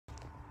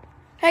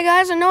Hey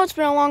guys, I know it's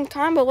been a long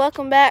time, but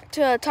welcome back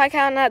to a Ty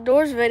County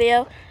Outdoors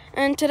video.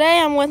 And today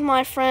I'm with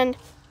my friend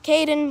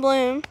Caden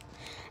Bloom,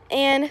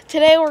 and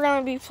today we're going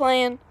to be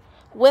playing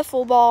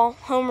wiffle ball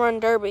home run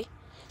derby.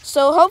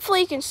 So hopefully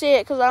you can see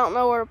it because I don't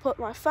know where to put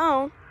my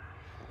phone.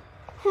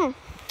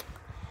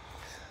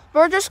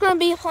 We're just going to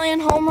be playing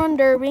home run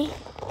derby.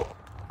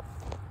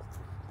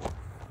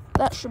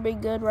 That should be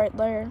good right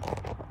there.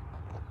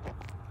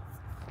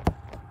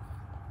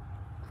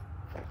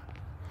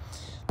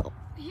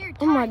 Here, Ty,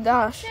 oh my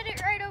gosh. Set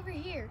it right over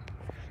here.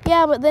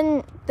 Yeah, but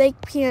then they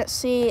can't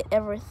see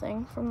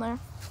everything from there.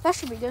 That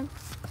should be good.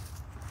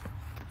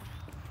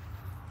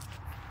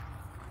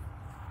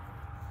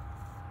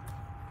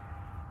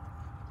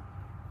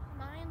 Am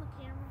I in the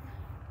camera?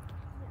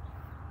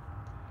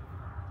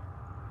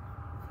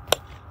 Yeah.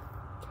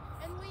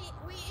 And we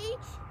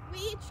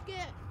each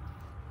get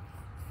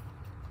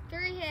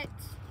 3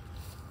 hits.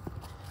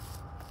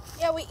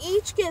 Yeah, we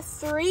each get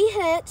 3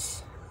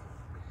 hits.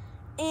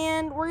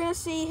 And we're going to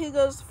see who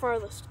goes the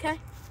furthest, okay?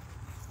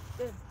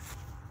 Good.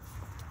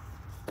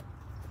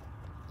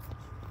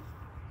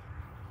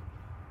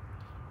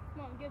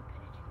 Come on, good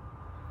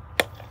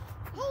pitch.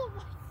 Oh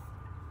my!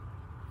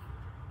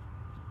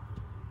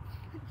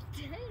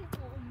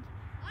 Damn!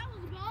 I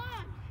was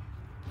gone.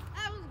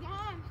 I was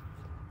gone.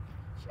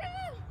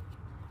 Shoo!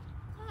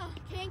 Oh,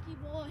 Kanky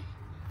boy.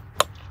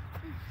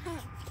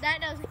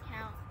 That doesn't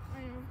count.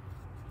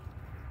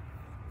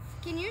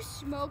 Can you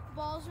smoke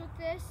balls with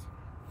this?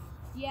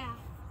 Yeah.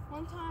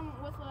 One time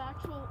with an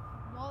actual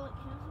ball at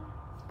Kansas,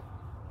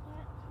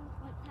 that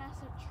went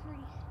past a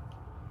tree.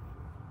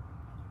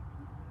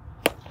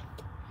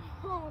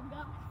 Oh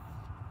God.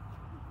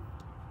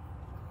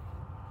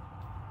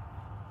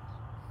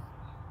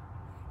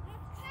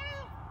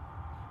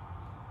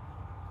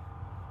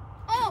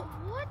 Oh,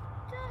 what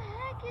the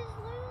heck is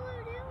Lulu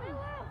doing?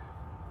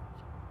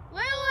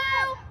 Lulu!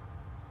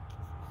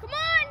 Come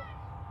on!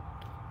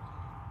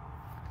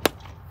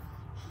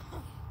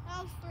 That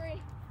was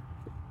 3.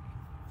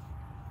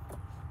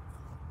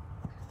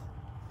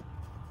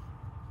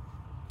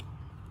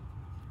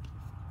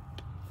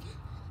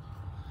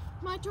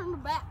 My turn to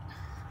bat.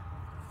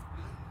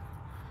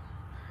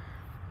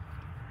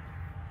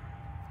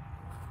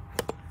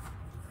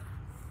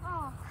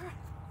 Oh, crap.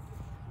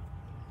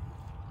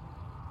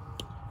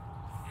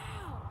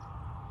 Ow.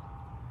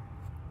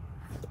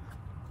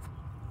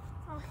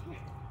 Oh, here.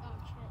 Oh,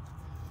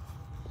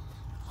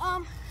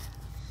 shit.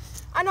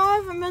 I know I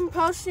haven't been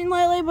posting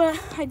lately, but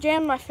I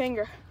jammed my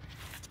finger.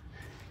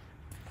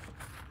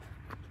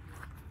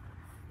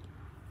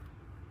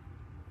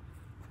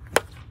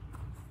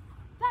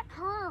 That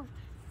curved.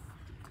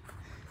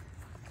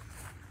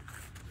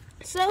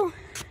 So,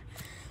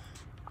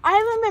 I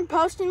haven't been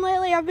posting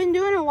lately. I've been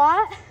doing a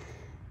lot.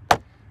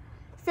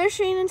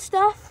 Fishing and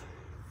stuff.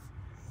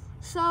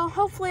 So,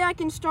 hopefully I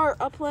can start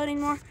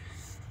uploading more.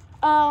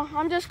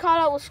 I'm just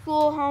caught up with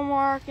school,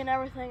 homework, and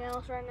everything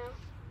else right now.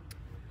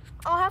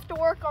 I'll have to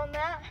work on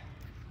that.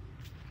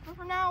 But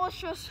for now, let's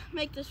just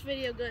make this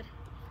video good.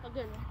 A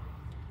good one.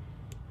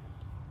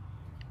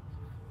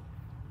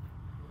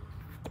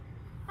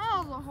 That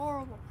was a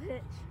horrible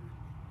pitch.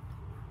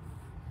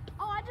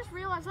 Oh, I just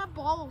realized that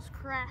ball was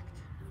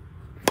cracked.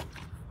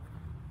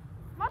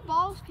 My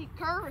balls keep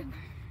curving.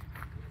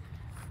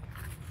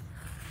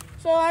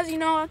 So as you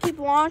know, I keep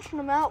launching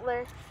them out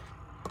there.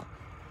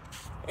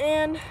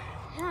 And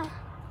yeah,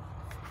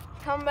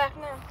 coming back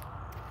now.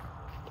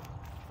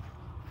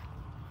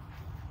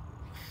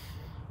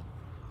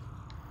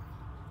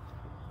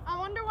 I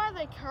wonder why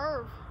they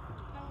curve.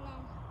 I don't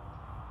know.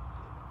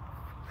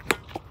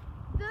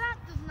 That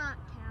does not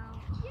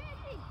count.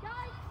 Yeah, it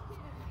does.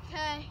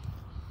 Okay.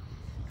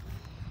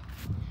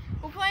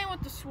 We're playing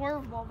with the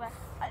swerve ball back.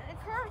 It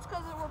curves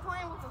because we're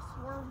playing with a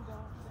swerve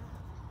ball back.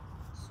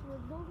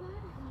 Swerve ball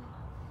back?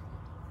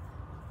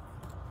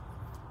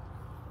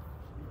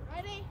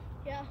 Ready?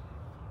 Yeah.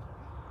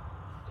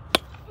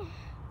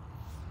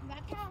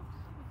 That counts.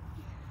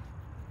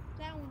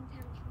 That one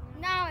counts.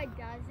 No, it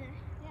doesn't.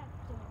 Yeah, it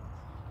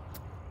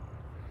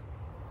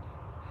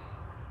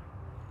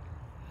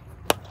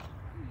does.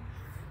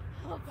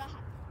 Oh, God.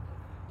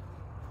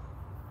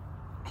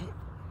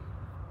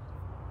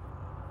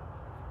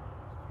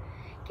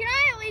 Can I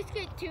at least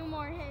get 2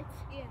 more hits?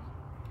 Yeah.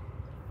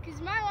 Because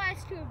my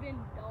last 2 have been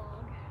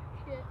dog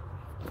shit.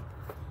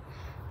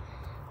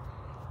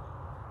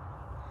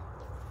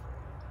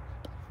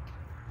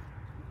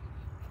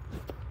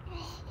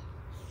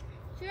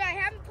 Dude, I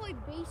haven't played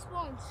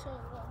baseball in so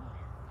long.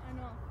 I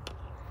know.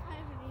 I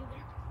haven't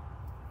either.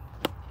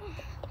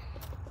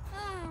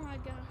 Oh my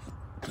gosh.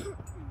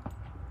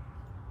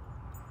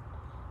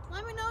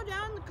 Let me know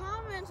down in the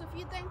comments if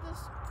you think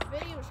this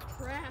video is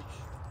trash.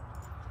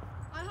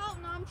 I hope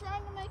not. I'm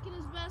trying to make it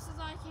as best as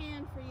I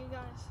can for you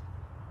guys.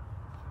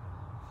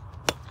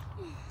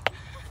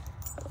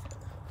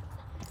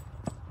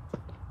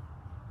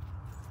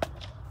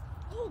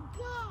 Oh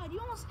God, you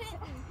almost hit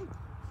me.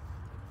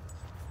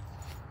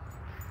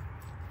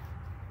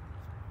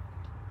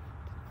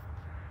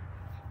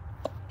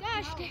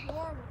 Gosh, That was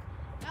horrible.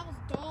 That was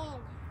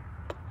dog.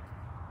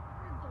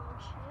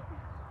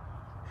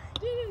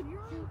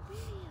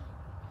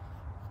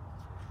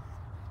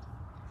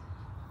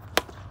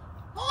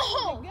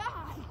 Oh my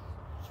God.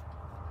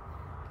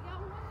 You got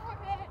one more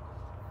hit.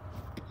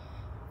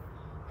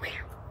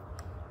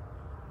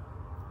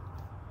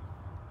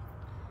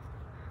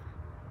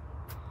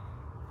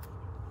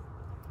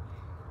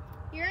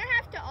 You're gonna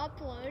have to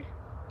upload.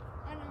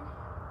 I know.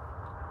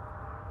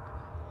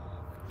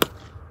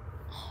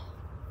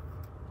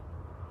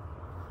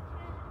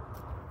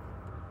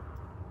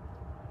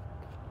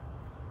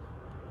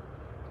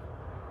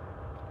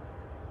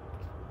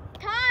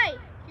 Ty,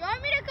 you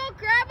want me to go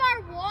grab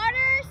our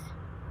waters?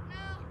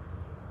 No.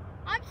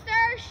 I'm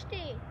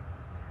thirsty.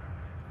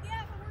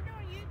 Yeah, but we're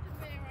doing a YouTube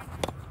video right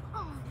now.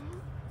 Oh,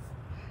 man.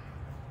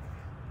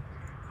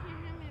 Here,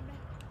 hand me a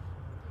bag.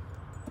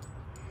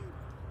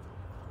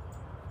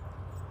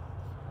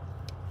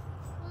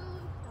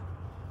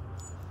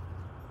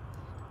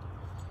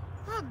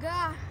 Oh,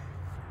 God.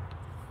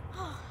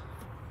 Oh.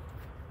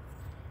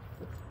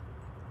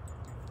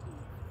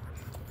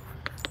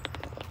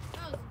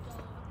 That was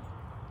dull.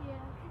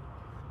 Yeah.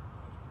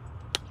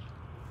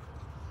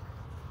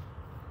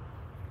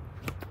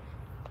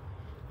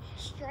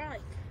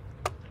 Strike.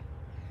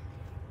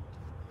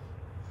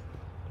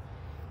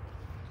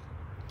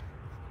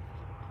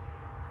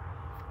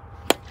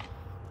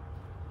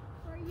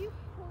 Or you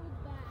pulled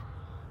that.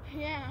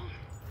 Yeah.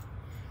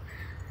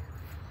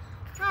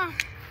 Huh.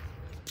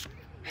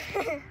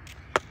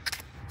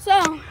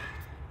 So,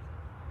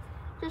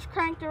 just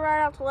cranked it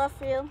right out to left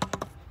field.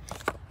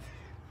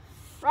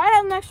 Right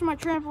up next to my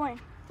trampoline.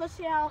 Let's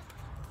see how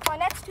my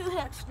next two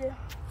hits do.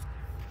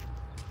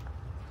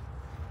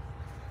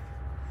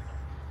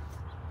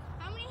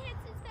 How many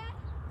hits is that?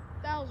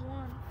 That was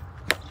one.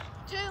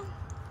 Two.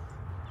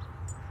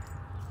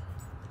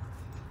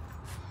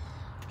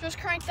 Just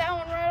cranked that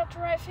one right up to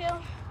right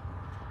field.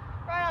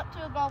 Right up to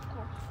the golf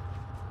course.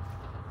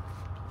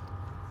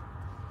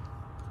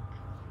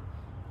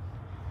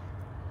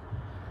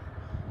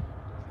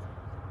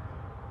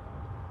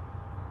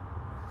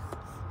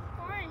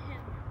 Fine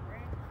him,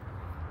 Brent.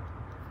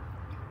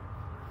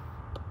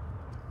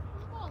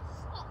 This ball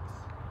sucks.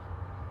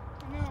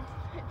 I know,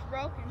 it's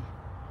broken.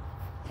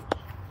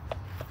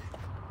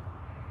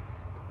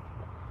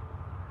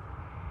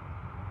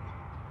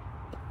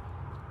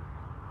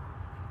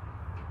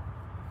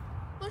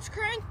 Let's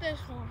crank this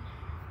one.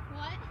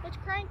 What? Let's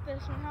crank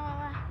this one. How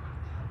about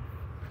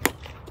that?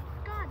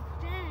 God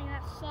dang,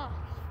 that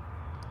sucks.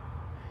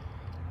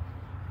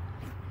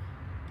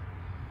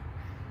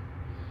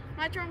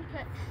 My turn to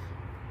pitch.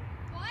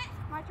 What?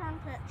 My turn to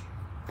pitch.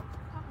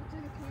 Talking to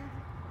the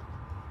camera.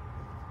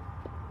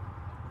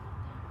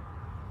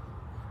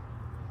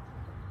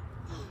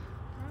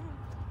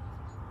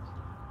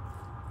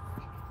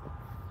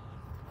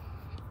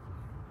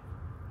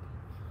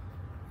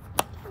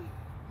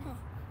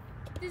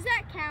 Does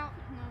that count?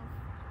 No.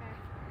 Okay.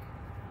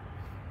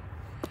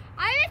 I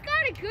haven't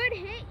got a good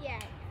hit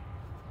yet.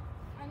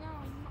 I know.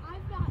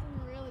 I've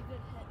gotten really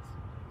good hits.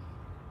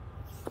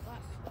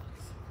 That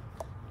sucks.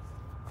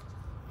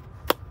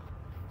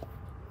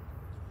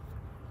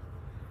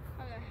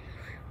 Okay.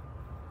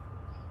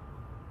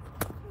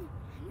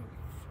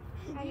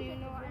 I don't even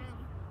know what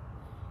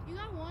you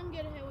got one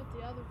good hit with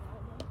the other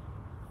ball though.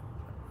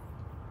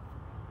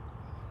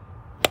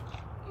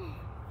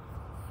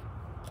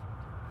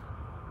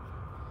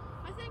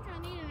 I think I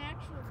need an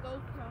actual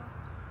GoPro.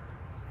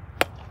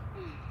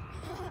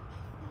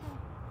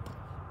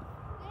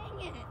 Dang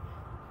it.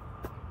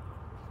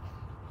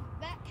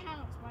 That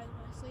counts, by the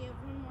way, so you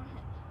have one more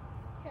hit.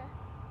 Okay.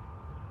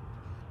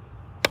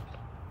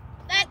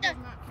 That does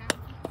not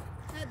count.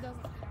 That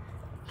doesn't count.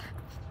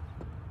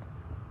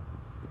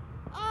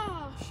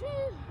 Oh,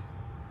 shoot.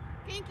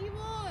 Kinky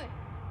boy.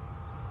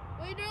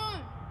 What are you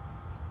doing?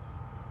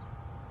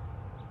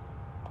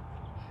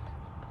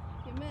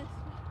 You missed.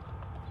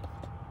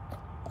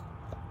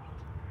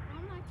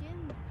 I'm not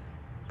getting that.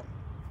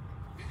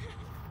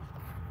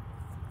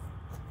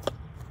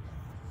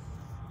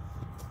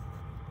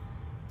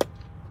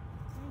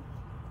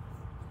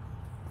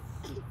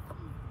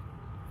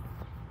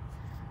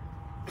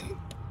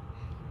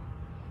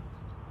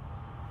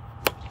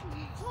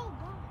 Oh,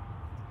 God.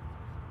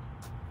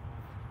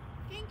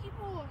 Kinky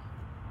boy.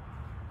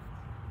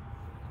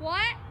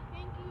 What?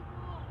 Kinky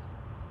boy.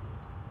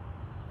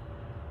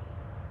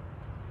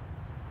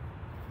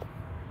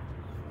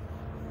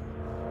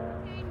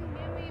 Can you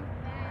give me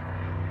back?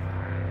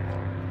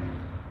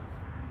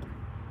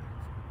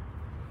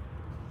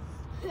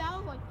 That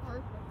was like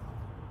perfect.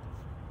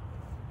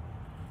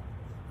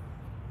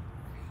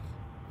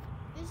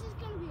 This is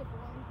gonna be a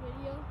boring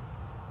video.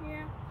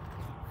 Yeah.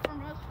 For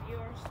most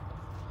viewers.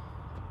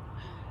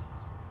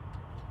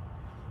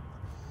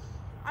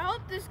 I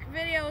hope this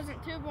video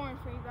isn't too boring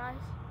for you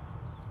guys.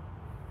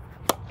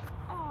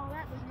 Oh,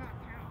 that does not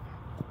count.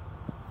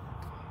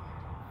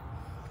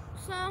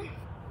 So,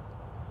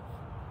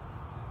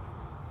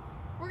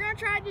 we're gonna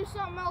try to do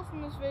something else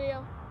in this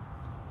video.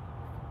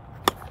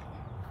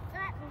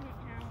 That doesn't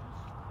count.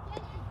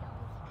 Yes, it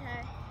does.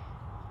 Okay.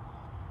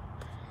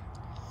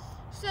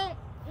 So,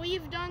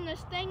 we've done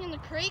this thing in the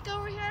creek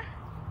over here,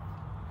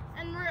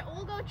 and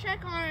we'll go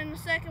check on it in a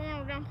second when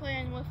we're done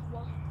playing with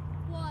ball.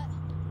 What?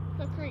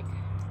 The creek.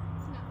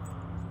 No.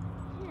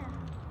 Yeah.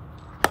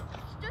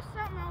 It's just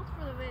something else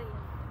for the video.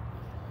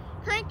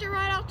 Cranked it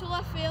right out to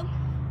left field.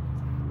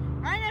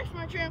 Right next to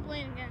my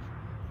trampoline again.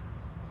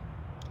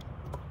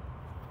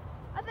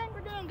 I think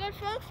we're doing good,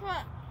 folks,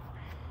 but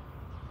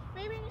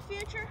maybe in the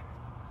future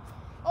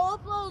I'll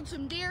upload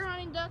some deer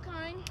hunting, duck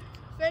hunting,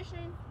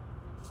 fishing,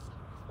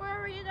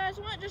 wherever you guys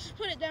want. Just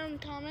put it down in the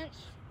comments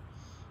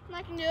and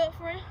I can do it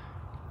for you.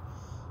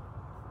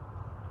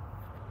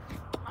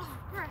 Oh,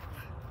 crap.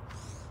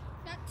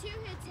 Got 2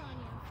 hits on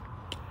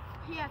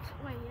you. Yeah,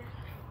 wait, yeah.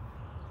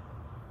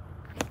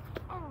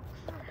 Oh,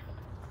 crap.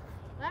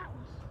 That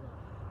was slow.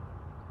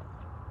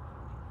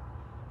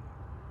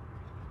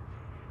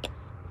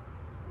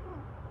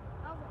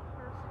 That was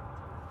perfect.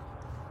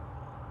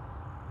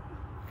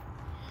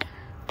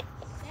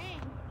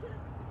 Dang.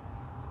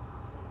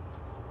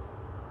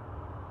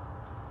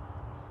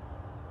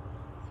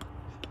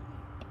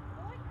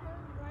 Boy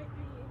curved right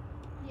to you.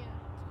 Yeah.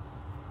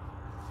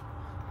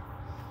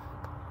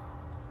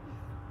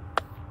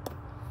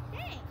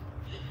 Dang.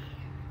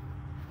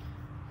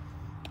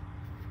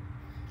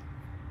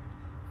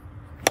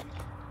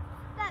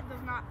 That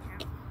does not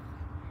count.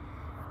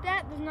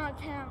 That does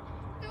not count.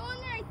 The one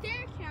right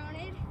there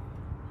counted.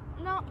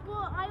 No,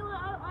 well, I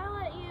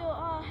let you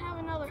have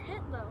another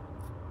hit though.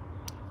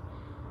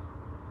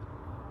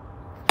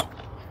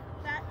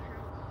 That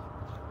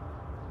counts.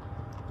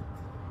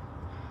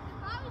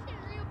 If I was in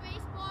real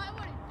baseball, I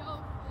would have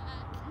dove for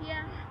that.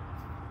 Yeah.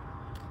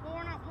 But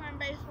we're not playing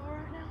baseball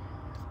right now.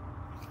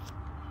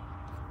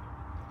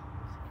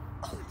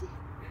 Oh, dear.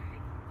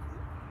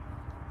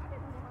 I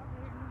didn't know how to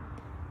do that.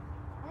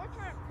 I'm gonna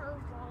try to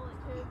curve ball it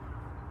too.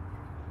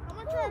 I'm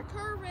gonna try to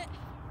curve it.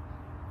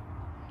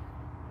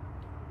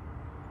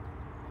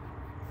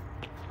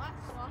 That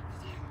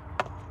sucks.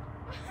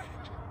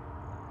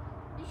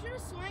 You should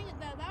have swung it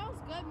though. That was a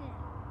good one.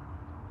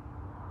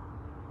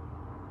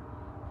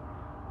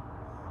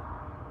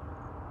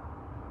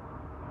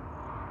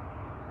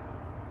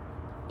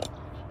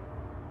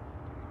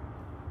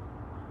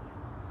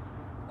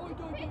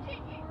 Horrible. Okay.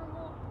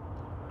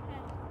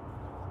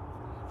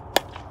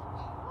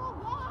 Oh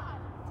God!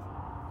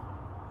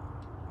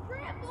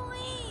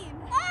 Trampoline!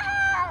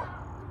 Ah!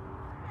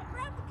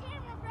 Grab the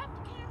camera, grab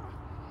the camera.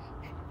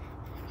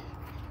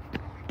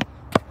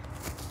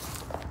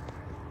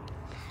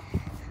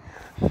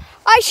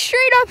 I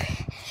straight up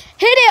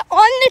hit it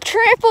on the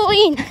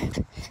trampoline.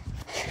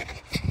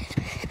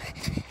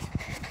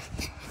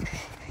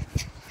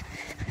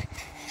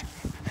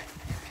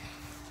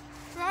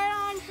 Right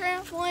on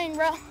trampoline,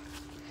 bro.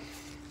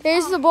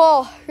 There's the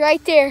ball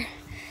right there.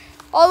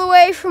 All the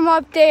way from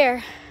up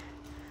there.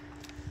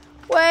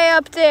 Way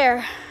up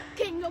there.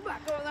 Can't go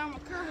back over there. I'm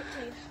gonna curve it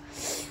to you.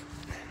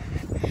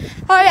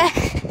 Okay.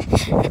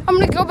 I'm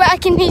gonna go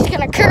back and he's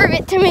gonna curve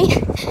it to me.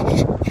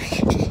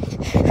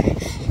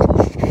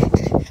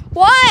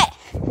 What?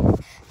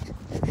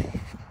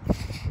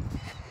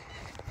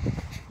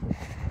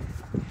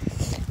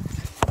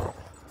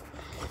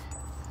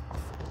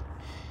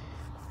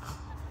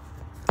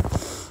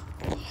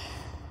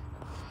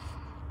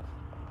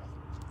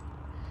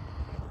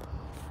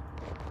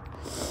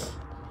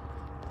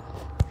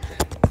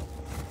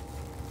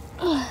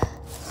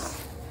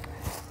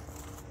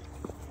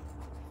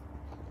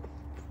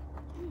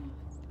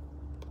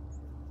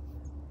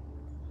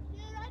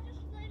 Dude, I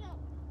just straight up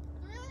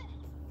threw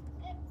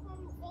it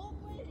from all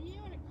the way to you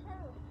and it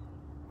curved.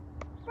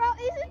 Bro,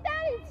 isn't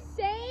that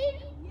insane?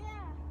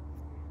 Yeah.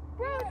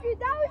 Bro, dude,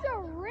 that was a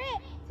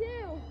rip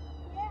too.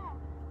 Yeah.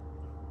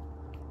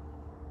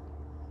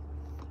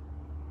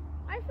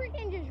 I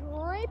freaking just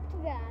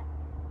ripped that.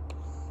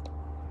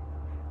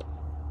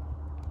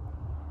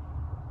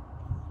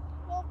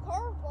 Well,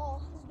 curveball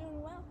is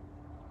doing well.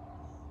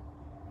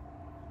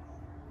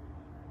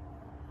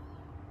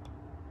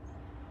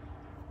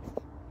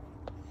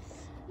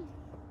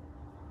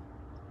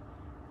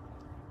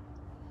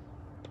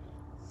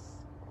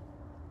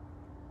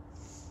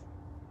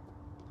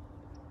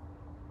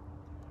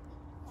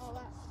 Oh,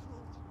 that's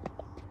cool.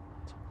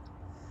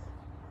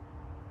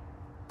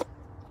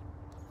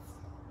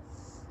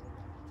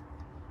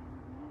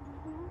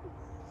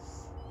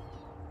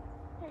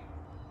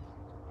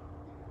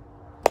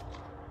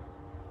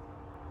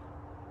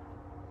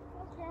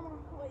 Tell camera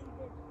what you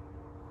did.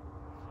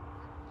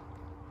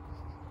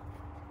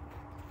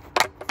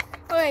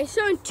 Okay, so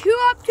in 2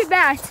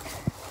 up-to-bats,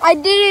 I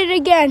did it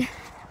again.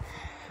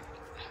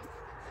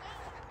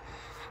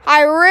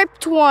 I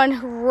ripped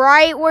one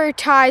right where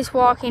Ty's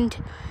walking.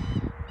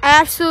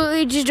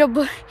 Absolutely just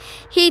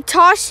he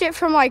tossed it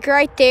from like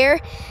right there,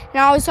 and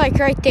I was like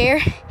right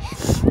there.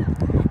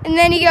 And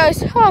then he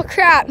goes, oh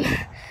crap,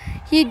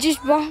 he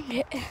just bombed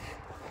it.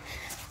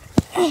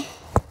 Look,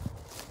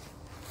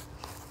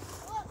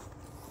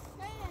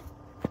 man,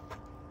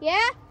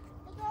 Yeah?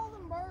 look at all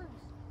them birds.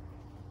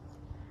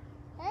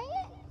 Hang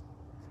it?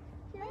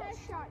 Get a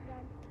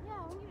shotgun.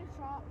 Yeah, we need a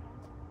shotgun.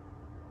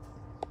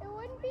 It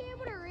wouldn't be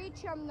able to reach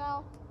him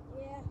though.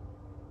 Yeah.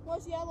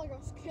 Unless you had like a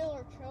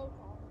killer choke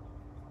on.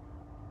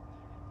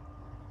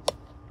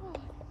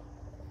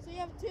 So you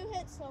have 2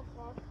 hits so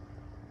far.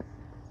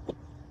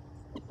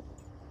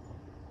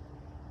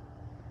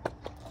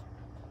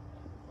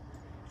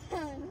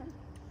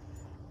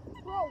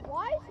 Bro,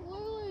 why is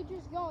Lulu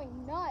just going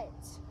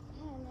nuts? I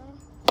don't know.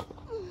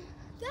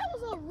 That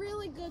was a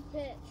really good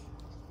pitch.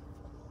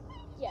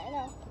 Yeah, I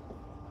know.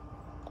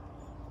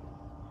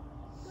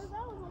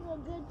 That was like a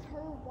good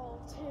curveball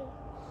too.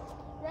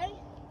 Ready?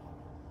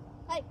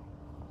 Hey.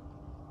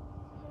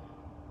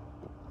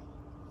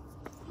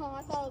 Oh,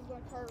 I thought it was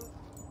gonna curve.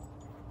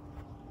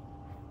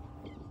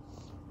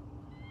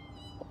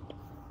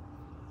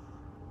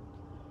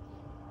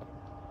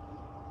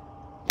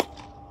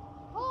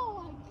 Oh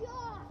my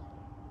God!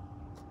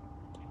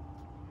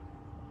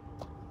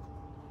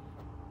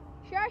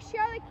 Should I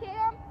show the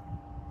cam?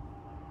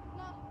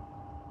 No.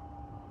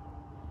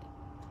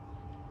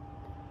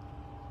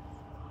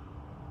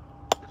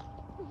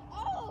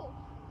 Oh!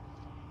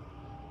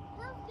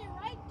 Curved it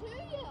right to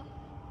you.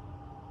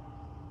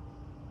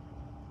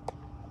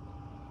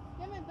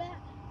 Give me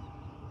back.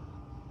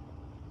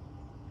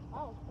 I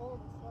was cold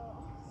as well.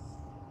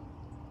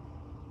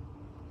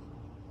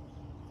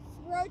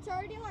 Bro, it's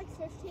already like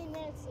 15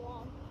 minutes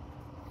long.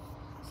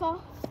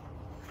 So,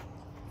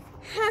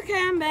 okay,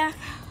 I'm back.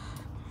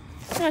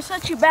 I'm gonna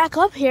set you back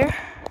up here.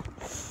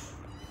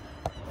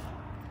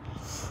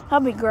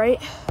 That'll be great.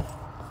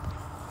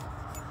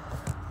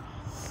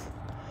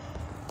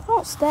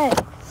 Don't stay.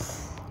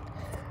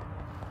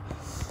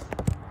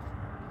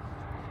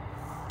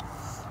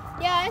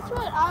 Yeah, that's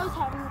what I was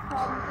having a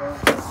problem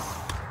with.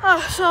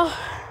 Oh, so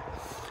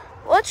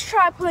let's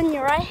try putting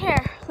you right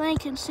here. Then you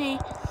can see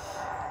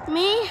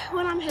me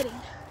when I'm hitting.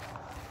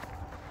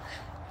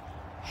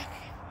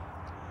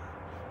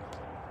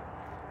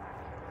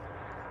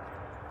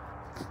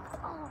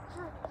 Oh,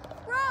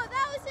 Bro,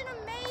 that was an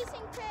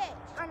amazing pitch.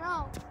 I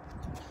know.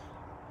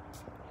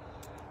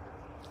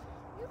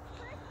 You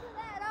fricked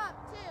that up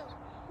too.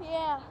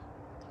 Yeah.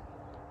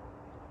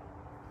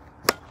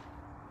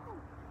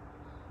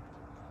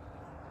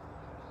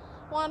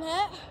 One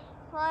hit,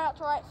 right out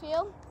to right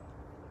field.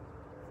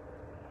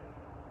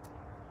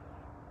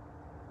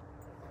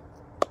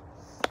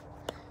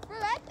 Bro,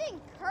 that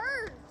thing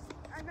curves.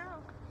 I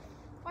know.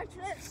 Watch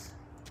this.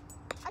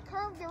 I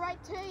curved it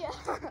right to you.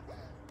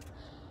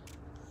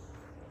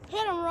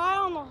 Hit him right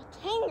on the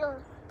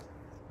finger.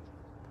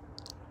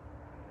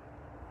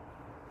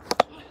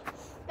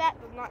 That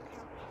does not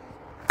count.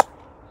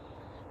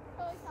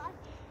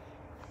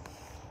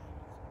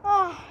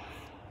 Oh,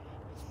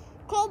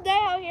 cold day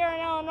out here in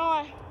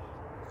Illinois.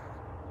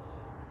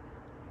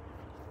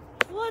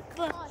 What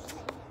the?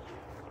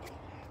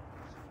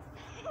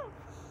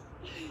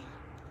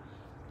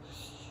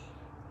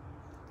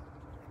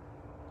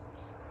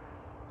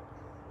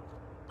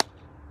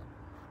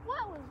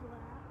 What was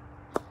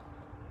that?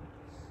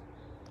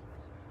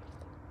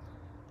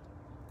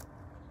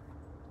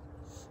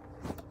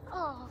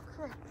 Oh,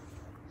 crap.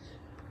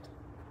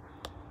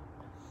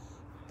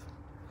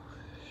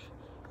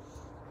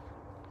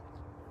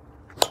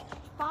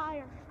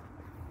 Fire.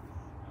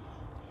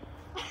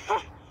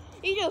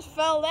 He just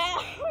fell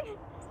down.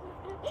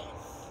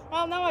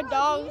 Oh, now my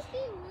dog. Did you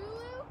see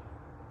Lulu?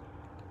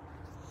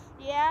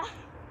 Yeah.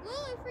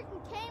 Lulu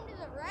freaking came to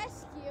the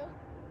rescue.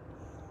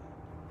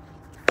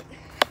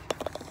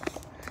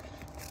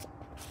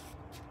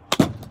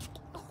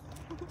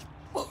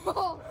 Oh, come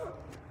on.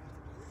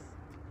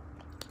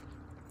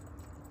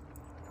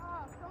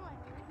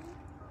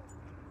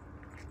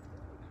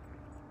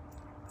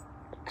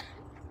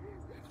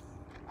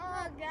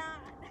 Oh,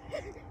 God.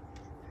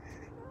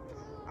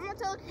 I'm going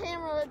to tell the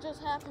camera what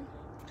just happened.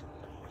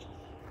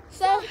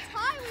 So,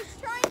 Ty was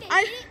trying to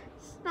hit.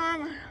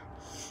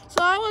 So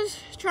I was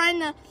trying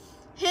to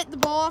hit the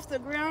ball off the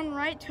ground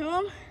right to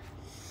him,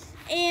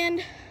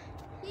 and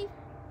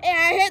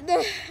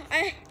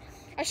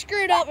I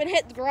screwed up and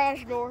hit the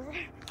garage door.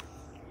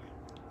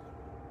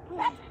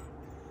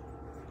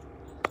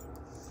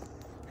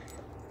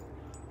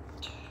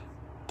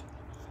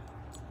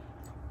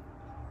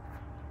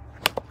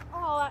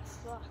 Oh, that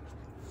sucked.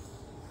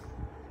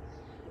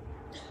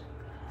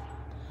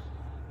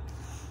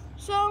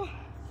 So,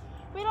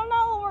 we don't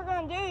know what we're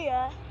gonna do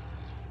yet.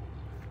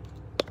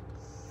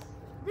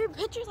 Dude,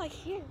 picture's like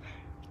here.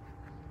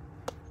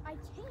 I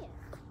can't.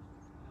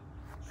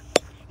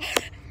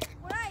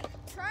 When I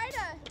try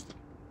to...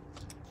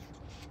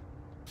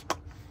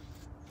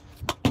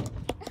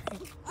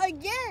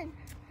 Again!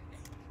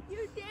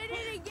 You did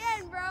it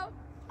again, bro.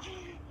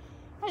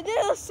 I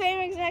did the same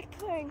exact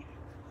thing.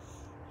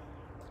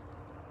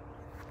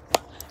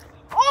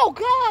 Oh,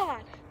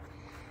 God!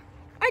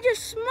 I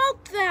just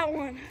smoked that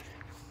one.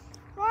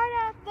 Right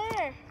out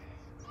there.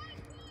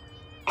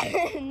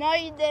 No,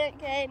 you didn't,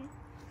 Caden.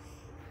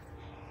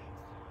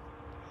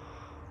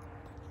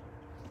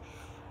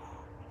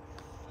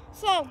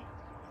 So,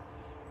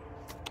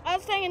 I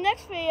was thinking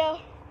next video,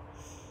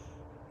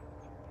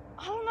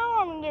 I don't know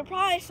what I'm gonna do,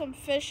 probably some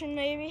fishing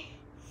maybe.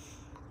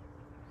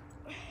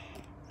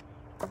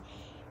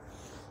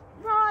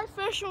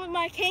 fly fishing with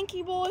my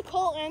kinky boy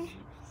Colton.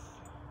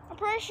 I'm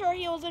pretty sure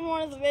he was in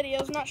one of the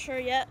videos, not sure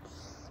yet.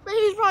 But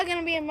he's probably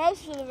gonna be in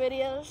most of the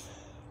videos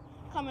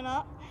coming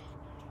up.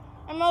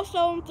 And most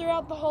of them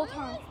throughout the whole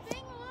time. Lily's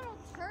being a little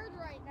turd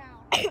right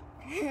now.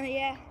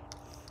 Yeah.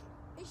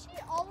 Is she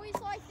always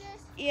like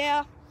this?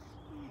 Yeah.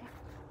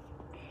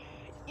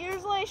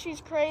 Usually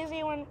she's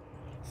crazy when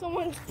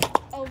someone's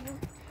over.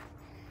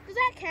 Does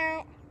that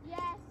count?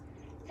 Yes.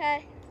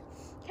 Okay.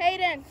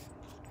 Caden.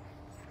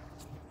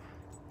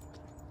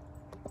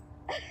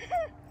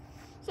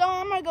 So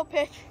I'm gonna go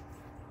pitch.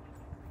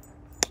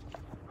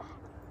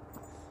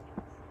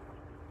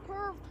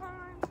 Curve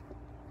time.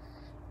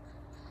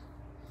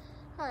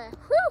 Alright,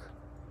 whew.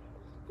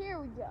 Here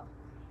we go.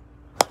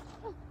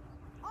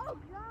 Oh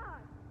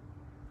God.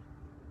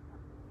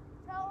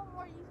 Tell him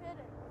where you hit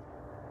it.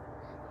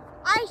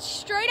 I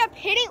straight up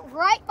hit it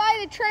right by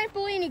the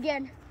trampoline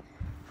again.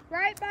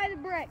 Right by the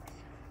bricks.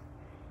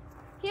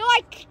 He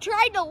like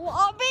tried to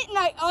lob it and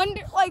I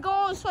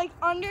almost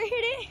under hit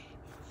it.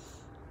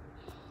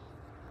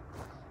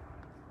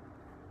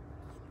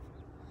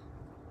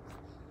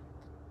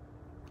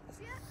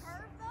 See that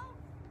curve though?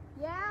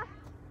 Yeah.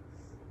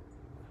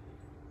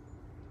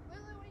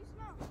 Lily, what do you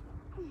smell?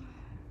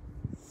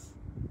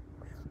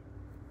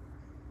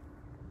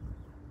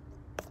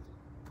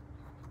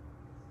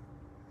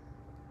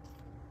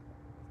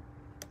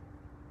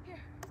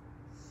 Here.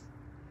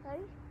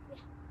 Ready? Yeah.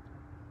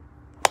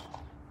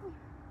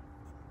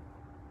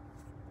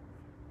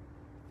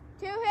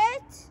 Two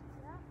hits?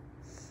 Yeah.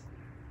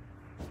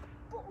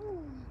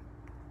 Boom.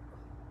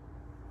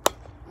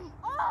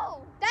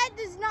 Oh, that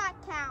does not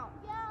count.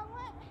 Yeah,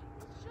 what?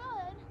 It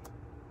should.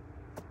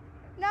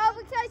 No,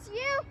 because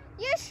you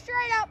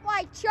straight up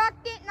like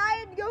chucked it and I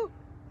had to go.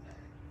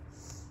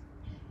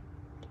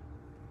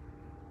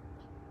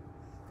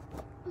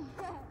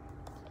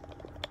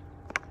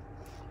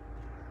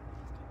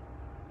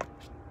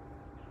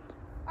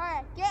 All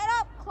right, get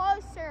up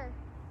closer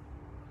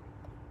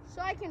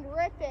so I can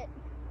rip it.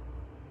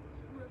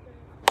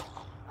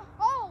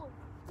 Oh,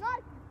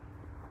 not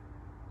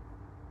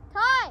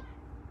Ty.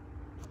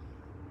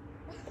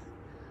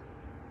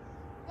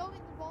 Go get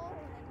the ball.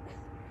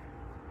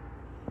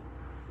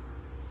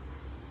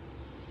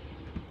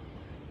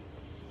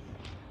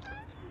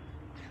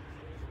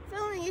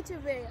 Filming a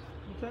YouTube video.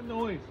 What's that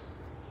noise?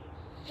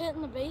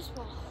 Hitting the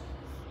baseball.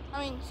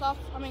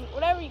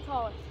 Whatever you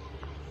call it.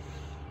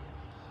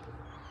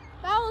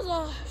 That was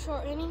a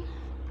short inning.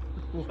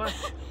 What?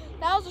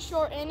 That was a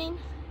short inning.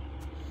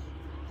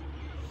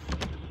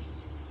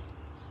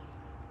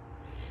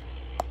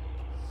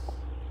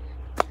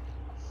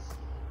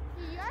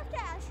 Do you have to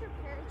ask your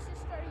parents to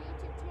start a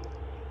YouTube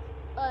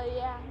channel?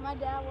 Yeah, my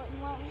dad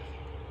wouldn't let me.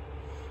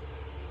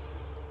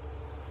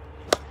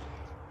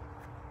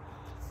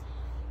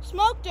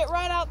 Smoked it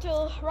right out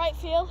to right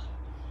field.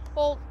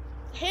 Well,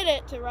 hit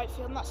it to right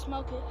field, not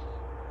smoke it.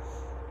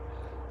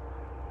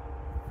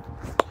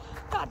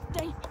 God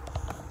dang.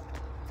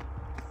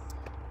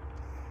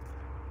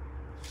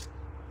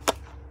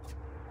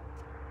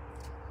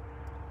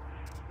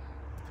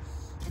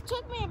 It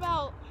took me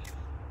about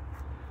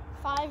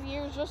 5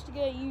 years just to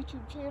get a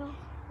YouTube channel.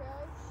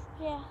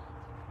 Really? Yeah.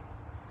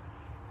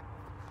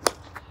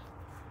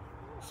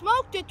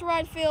 Smoked it to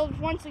right field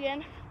once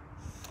again.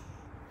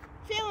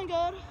 Feeling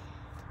good.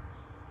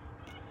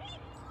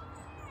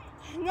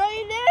 No,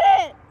 you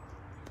didn't.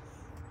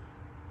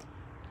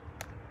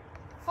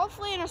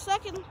 Hopefully in a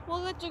second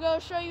we'll get to go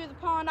show you the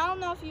pond. I don't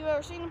know if you've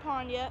ever seen the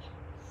pond yet.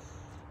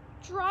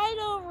 It's right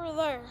over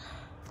there.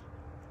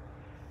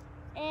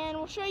 And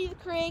we'll show you the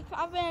creek.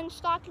 I've been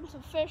stocking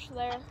some fish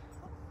there.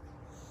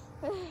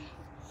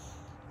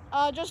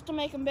 Just to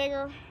make them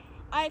bigger.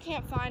 I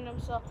can't find them,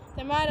 so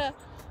they might have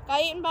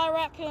got eaten by a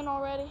raccoon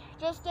already.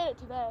 Just did it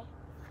today.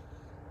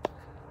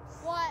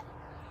 What?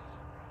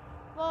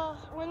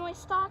 When we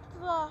stocked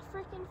the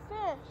freaking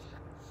fish.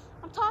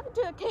 I'm talking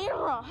to a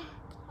camera.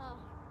 Oh.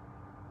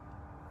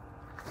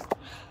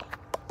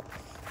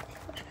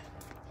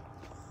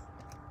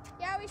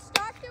 Yeah, we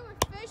stocked it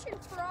with fish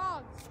and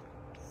frogs.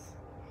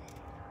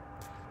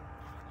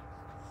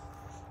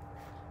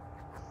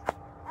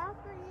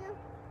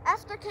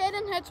 After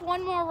Caden hits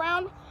one more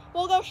round,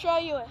 we'll go show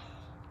you it.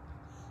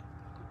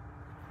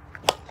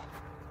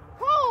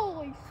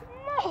 Holy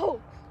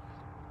smoke!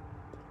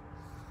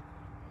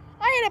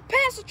 I hit it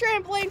past the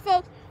trampoline,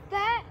 folks.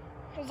 That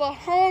is a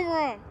home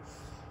run.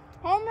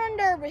 Home run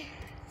derby.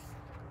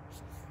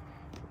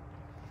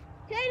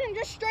 Caden,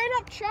 just straight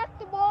up chuck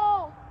the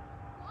ball.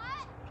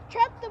 What?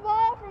 Chuck the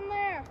ball from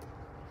there.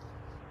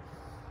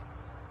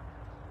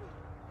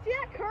 See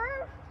that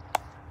curve?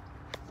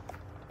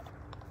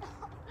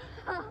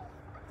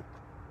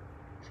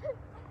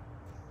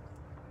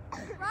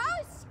 Bro,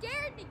 I was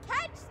scared to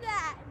catch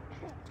that.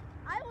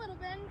 I would have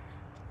been.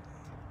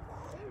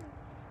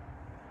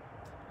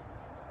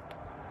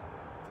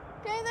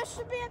 Okay, this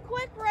should be a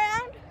quick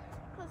round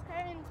because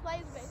Caden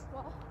plays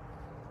baseball,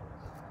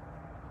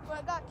 but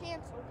it got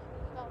canceled.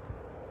 So.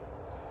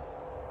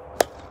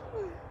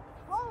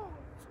 Whoa.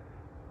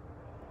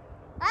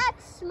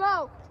 That's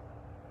smoke.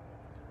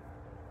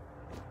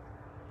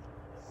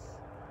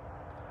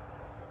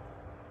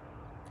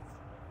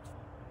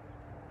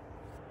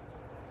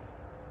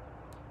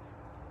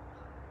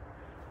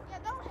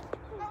 don't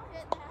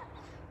hit that.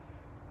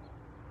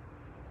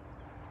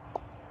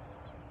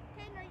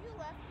 Caden, are you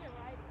left or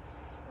right?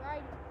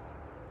 Right.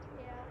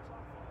 Yeah, that's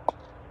awful.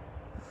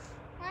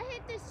 I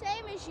hit the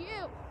same as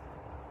you.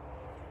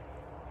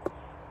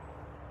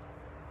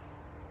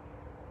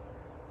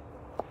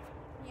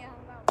 Yeah,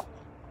 that was good.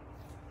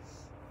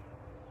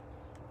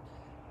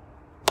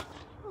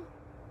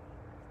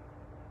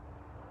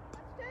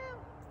 That's two.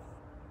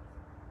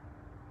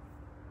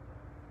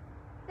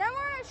 Then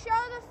we're gonna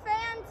show the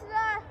fans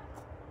the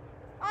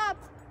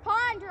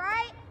pond,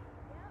 right?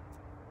 Yep.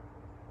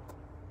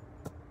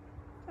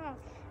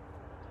 Okay.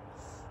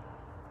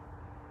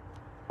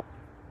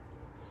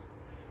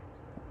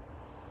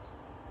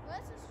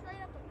 This is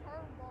straight up a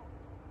curveball.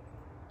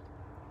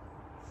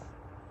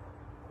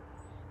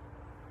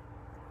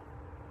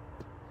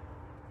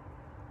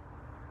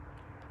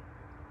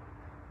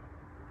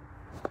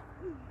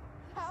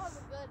 That was a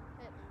good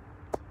hit.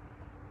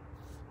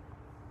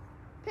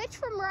 Pitch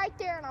from right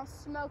there and I'll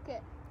smoke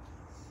it.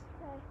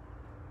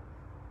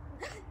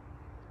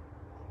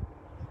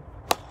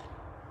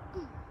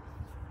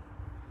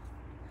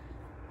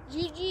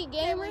 GG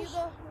Okay, will gamers.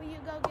 you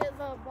go get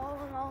the ball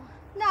and all?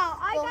 No,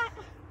 I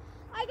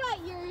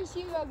got yours.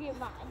 You go get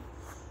mine.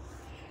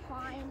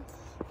 Fine.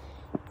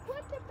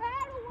 Put the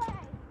bat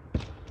away.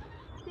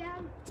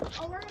 Dad,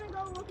 we're gonna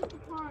go look at the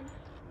pond.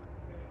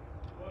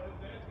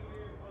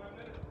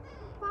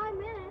 5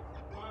 minutes?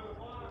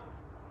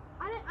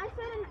 I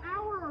said an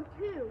hour or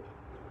two.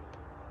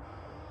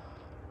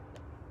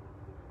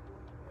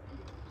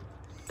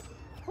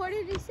 What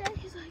did he say?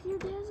 He's like, your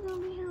dad's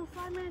gonna be here in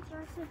 5 minutes.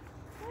 And I said,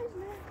 where's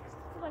next?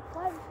 He's like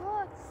 5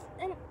 o'clock.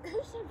 And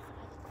who said 5?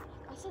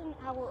 I said an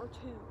hour or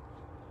two.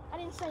 I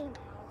didn't say an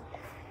hour.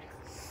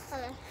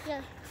 Okay.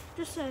 Yeah,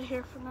 just sit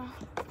here for now.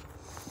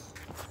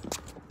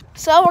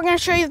 So we're gonna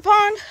show you the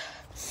pond.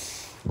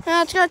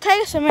 Now it's gonna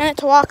take us a minute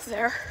to walk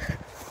there.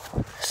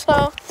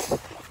 So,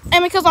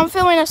 and because I'm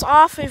filming this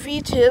off of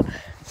YouTube,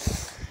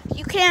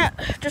 you can't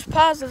just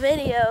pause the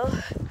video.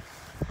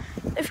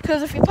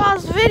 Because if you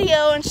pause the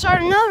video and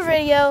start another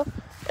video,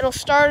 it'll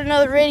start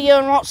another video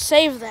and won't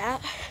save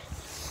that.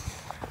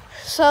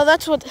 So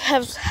that's what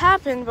has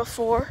happened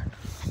before.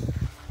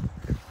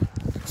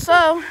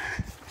 So,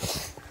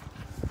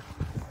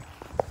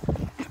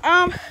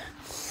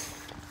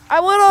 I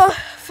would have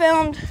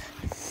filmed,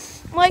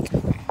 like,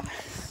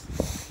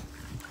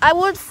 I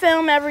would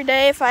film every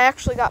day if I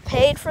actually got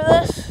paid for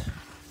this.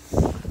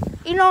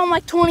 You know, I'm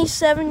like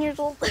 27 years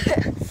old.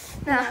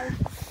 No.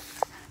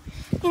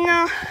 You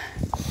know,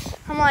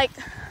 I'm like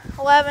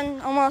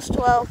 11, almost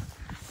 12.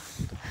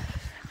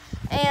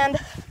 And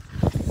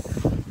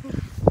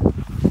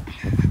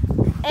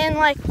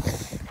like,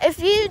 if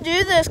you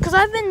do this, because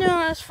I've been doing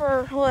this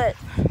for, what,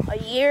 a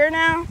year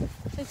now?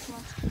 6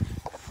 months.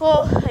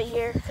 Well, a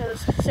year,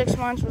 because 6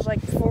 months was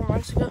like 4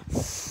 months ago.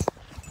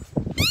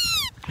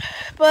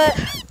 But,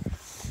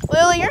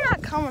 Lily, you're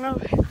not coming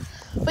over here.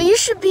 But you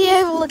should be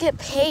able to get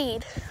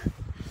paid.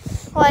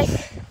 Like,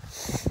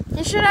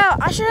 I should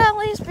at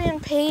least be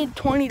paid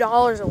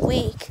 $20 a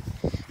week.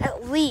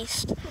 At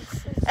least.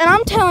 And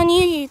I'm telling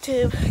you,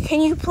 YouTube,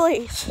 can you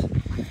please?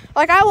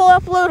 Like, I will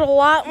upload a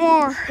lot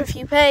more if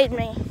you paid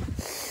me.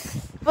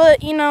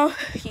 But, you know,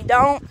 you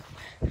don't.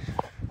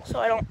 So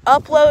I don't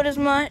upload as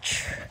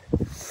much.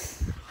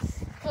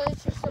 So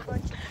it's just a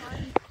bunch of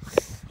time.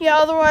 Yeah,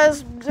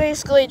 otherwise,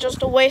 basically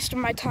just a waste of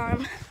my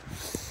time.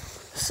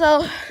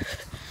 So,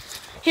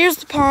 here's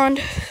the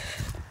pond.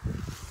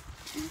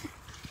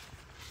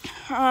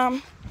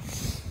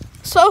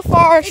 So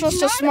far it's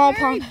just a small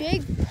pond.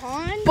 Big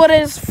pond. But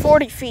it is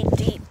 40 feet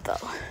deep,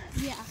 though.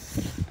 Yeah.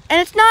 And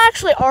it's not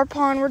actually our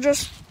pond.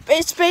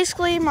 It's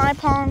basically my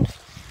pond.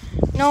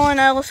 No one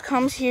else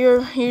comes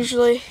here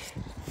usually,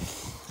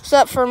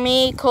 except for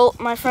me,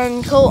 my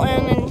friend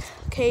Colton, and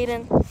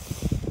Caden.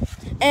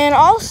 And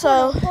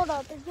also, Hold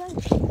up. Is there a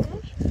fish?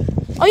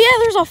 oh yeah,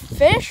 there's a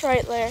fish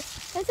right there.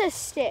 That's a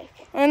stick.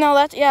 Oh no,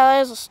 that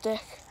is a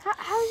stick.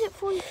 How is it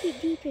 40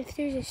 feet deep if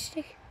there's a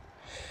stick?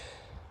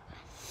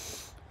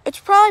 It's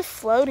probably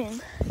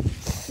floating.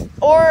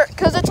 Or,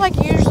 because it's like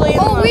usually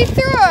in We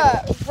threw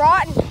a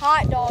rotten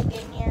hot dog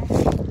in here.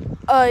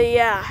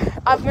 Yeah.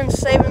 I've been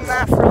saving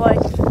that for like,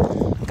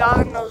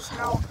 God knows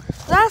how.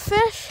 Is that a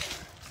fish?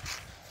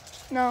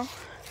 No.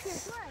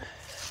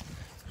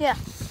 Yeah.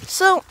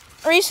 So,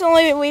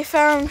 recently we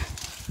found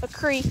a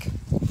creek.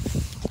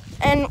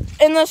 And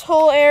in this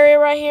whole area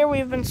right here,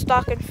 we've been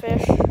stocking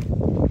fish.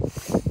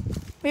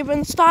 We've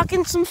been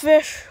stocking some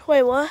fish.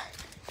 Wait, what?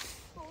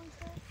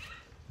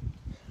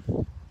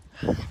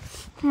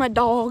 My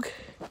dog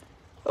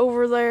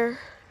over there.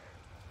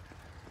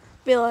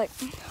 Be like,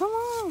 come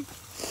on.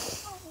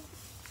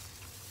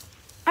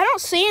 I don't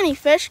see any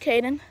fish,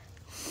 Caden.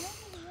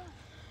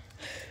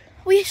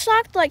 We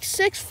stocked like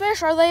 6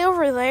 fish. Are they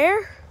over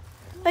there?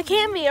 They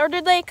can't be. Or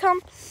did they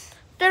come?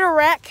 Did a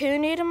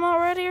raccoon eat them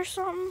already or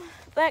something?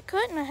 That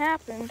couldn't have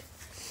happened.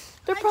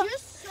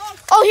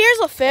 Oh, here's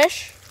a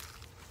fish.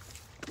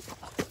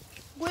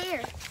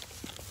 Where?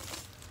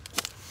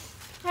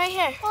 Right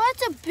here. Oh,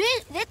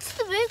 that's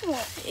the big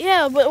one.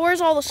 Yeah, but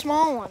where's all the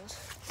small ones?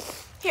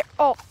 Here.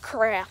 Oh,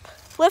 crap.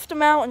 Lift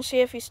him out and see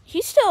if he's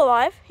still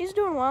alive. He's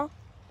doing well.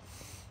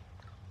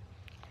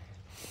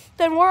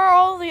 Then where are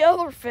all the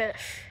other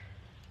fish?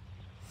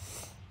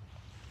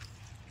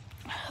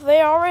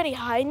 They already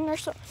hiding or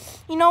something?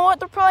 You know what?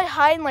 They're probably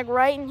hiding like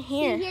right in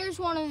here. Here's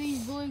one of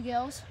these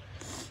bluegills.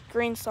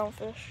 Green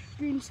sunfish.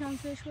 Green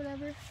sunfish,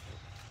 whatever.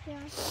 Yeah.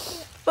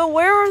 But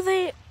where are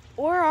they?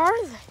 Where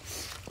are they?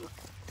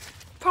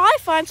 Probably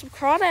find some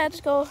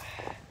crawdads, go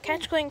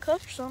catch, clean,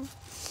 cook or something.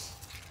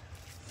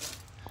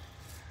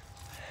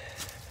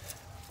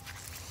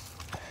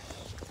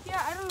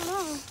 Yeah, I don't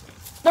know.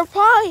 They're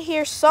probably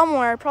here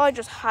somewhere, probably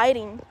just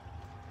hiding.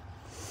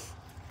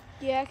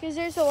 Yeah, because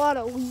there's a lot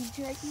of weeds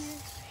right here.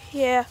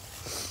 Yeah.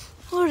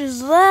 What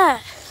is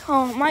that?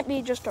 Oh, it might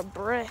be just a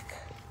brick.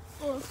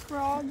 Or a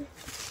frog.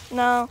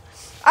 No.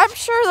 I'm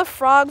sure the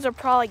frogs are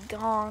probably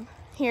gone.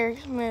 Here,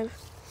 move.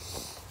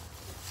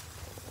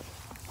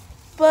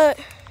 But,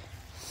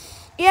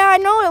 yeah, I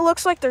know it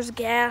looks like there's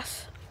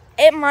gas.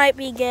 It might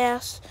be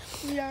gas.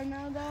 You don't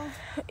know, though?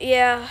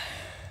 Yeah.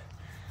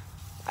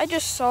 I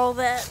just saw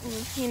that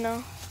and, you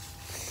know.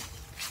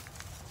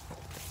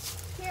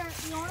 Here,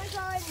 you want to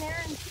go in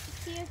there and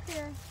see if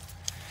they're...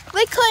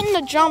 They couldn't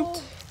have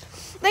jumped.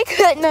 They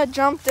couldn't have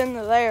jumped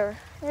into there.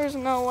 There's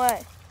no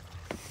way.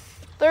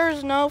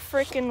 There's no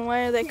freaking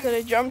way they could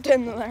have jumped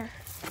into there.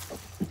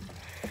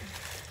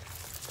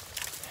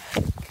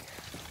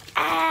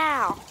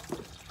 Ow.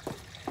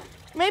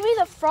 Maybe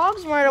the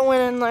frogs might have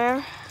went in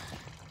there.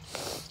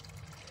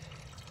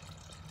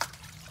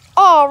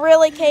 Oh,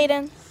 really,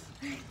 Caden?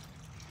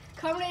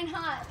 Coming in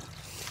hot.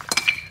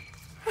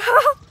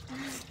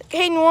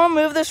 Caden, you want to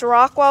move this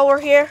rock while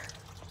we're here?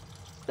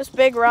 This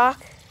big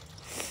rock?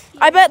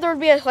 I bet there would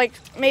be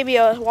maybe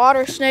a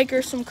water snake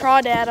or some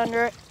crawdad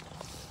under it.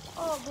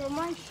 Oh, bro,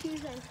 my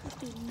shoes are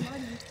freaking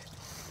muddy.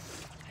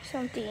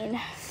 Something.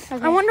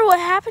 Okay. I wonder what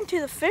happened to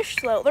the fish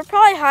though. They're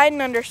probably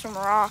hiding under some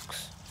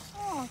rocks.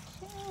 Oh,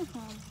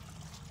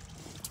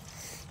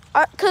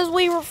 damn. Because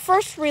we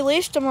first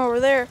released him over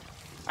there.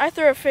 I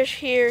threw a fish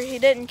here. He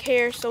didn't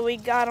care, so we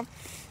got him.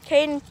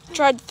 Caden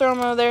tried to throw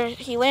him over there.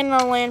 He landed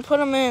on land, put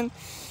him in.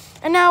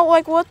 And now,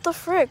 what the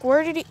frick?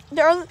 Where did he...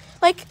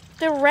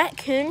 Did a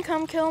raccoon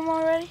come kill him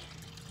already?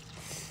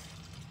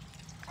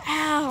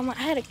 Ow,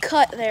 I had a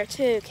cut there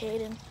too,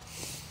 Caden.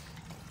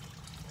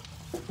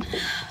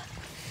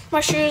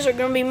 My shoes are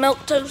gonna be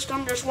milk toast.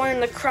 I'm just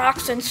wearing the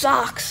Crocs and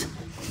socks.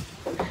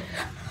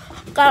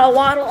 Gotta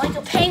waddle like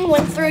a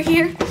penguin through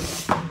here.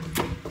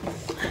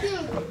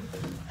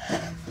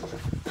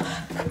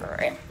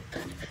 Crap.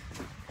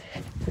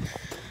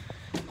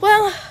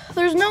 Well,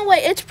 there's no way.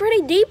 It's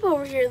pretty deep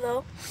over here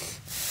though.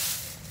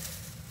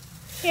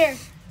 Here,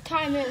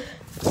 time in.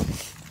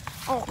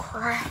 Oh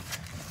crap.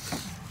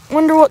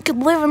 Wonder what could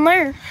live in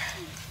there.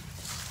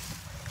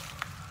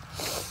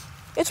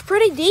 It's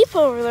pretty deep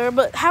over there,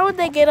 but how would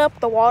they get up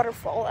the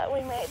waterfall that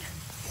we made?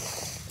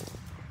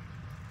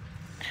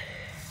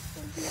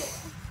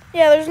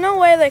 Yeah, there's no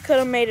way they could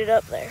have made it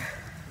up there.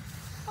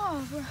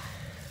 Oh, bro.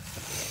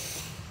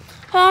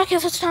 I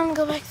guess it's time to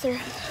go back through.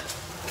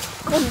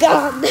 Oh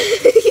God.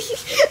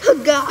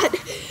 Oh God.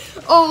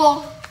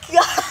 Oh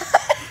God.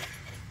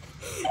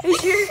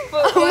 Is your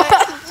foot wet?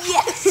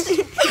 Yes.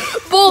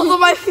 Both of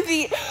my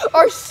feet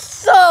are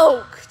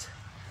soaked.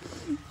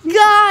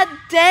 God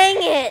dang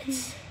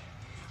it.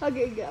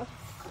 Okay, go.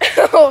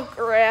 Oh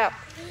crap.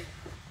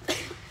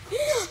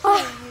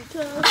 Oh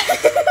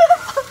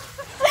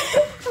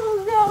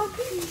no.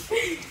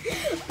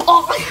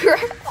 Oh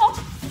crap.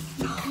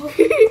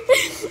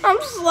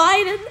 I'm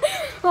sliding.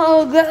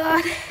 Oh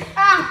God.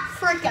 Ah,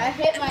 frick, I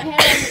hit my head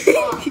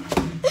on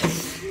the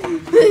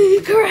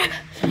top. Crap.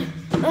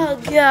 Oh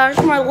gosh,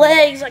 my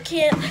legs, I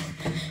can't.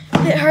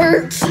 It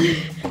hurts.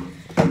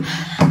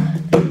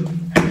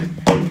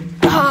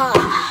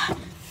 Ah.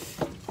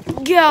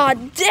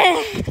 God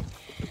dang.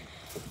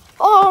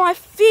 Oh, my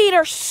feet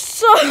are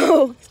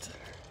soaked.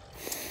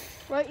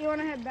 What, you want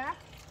to head back?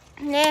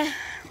 Nah,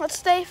 let's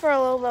stay for a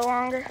little bit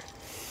longer.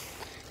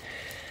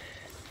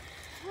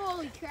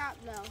 Holy crap,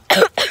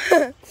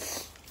 though.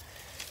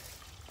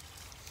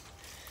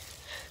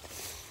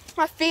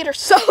 My feet are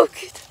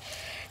soaked.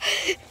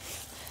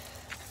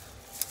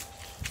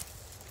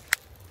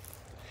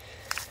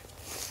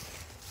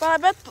 But I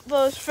bet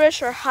those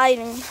fish are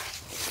hiding.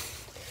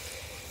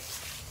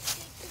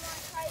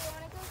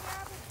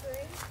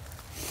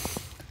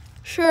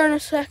 Sure, in a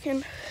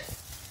second.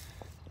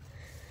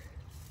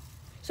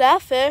 Is that a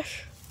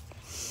fish?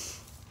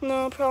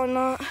 No, probably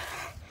not.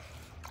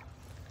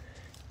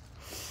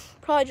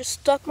 Probably just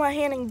stuck my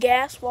hand in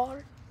gas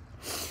water.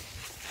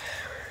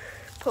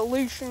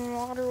 Pollution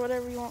water,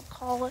 whatever you want to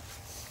call it.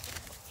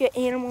 You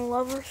animal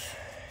lovers.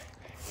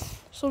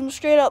 Some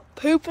straight up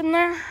poop in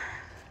there.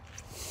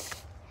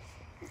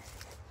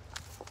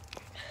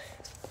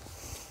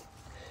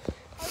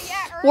 Oh,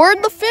 yeah,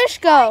 Where'd the fish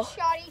go?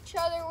 Shot each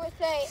other with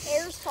a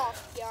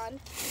airsoft gun.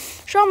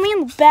 Shot me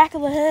in the back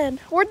of the head.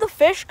 Where'd the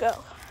fish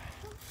go?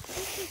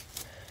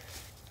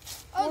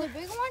 Oh, the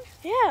big one?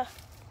 Yeah.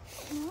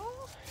 No.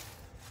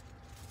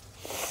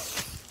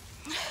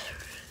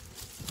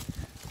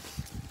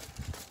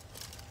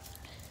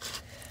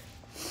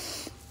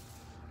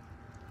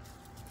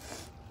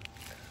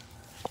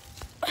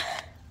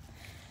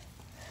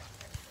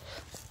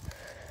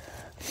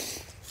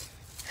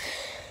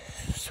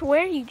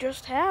 Swear you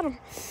just had them.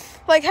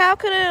 Like, how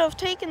could it have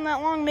taken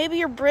that long? Maybe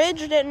your bridge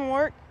didn't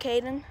work,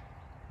 Caden.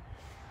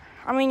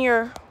 I mean,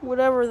 your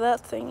whatever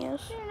that thing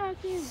is. They're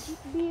not going to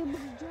be able to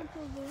jump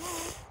over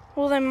that.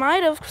 Well, they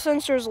might have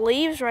since there's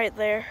leaves right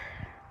there.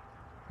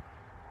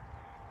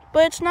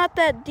 But it's not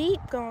that deep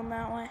going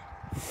that way.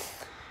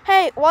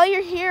 Hey, while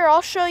you're here,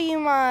 I'll show you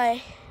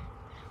my...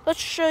 I'm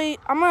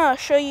going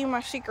to show you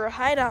my secret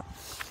hideout.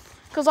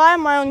 Because I have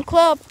my own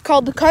club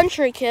called the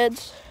Country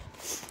Kids.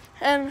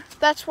 And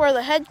that's where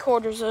the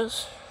headquarters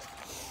is.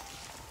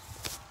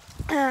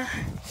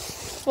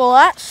 Well,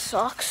 that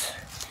sucks.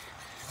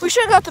 We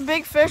should have got the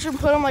big fish and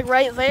put them like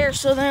right there.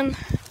 So then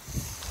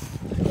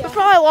we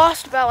probably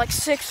lost about like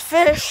 6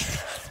 fish.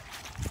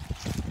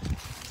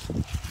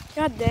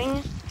 God dang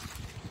it.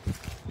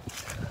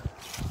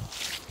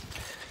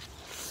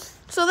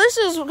 So this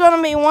is going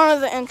to be one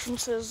of the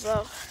entrances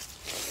though.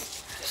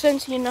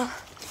 Since, you know,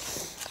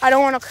 I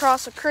don't want to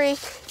cross a creek.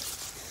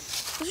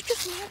 Was it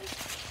just muddy?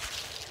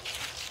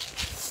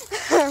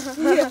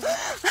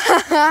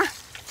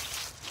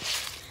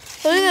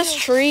 Look at this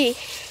tree.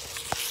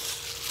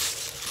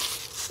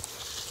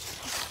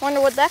 Wonder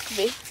what that could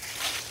be.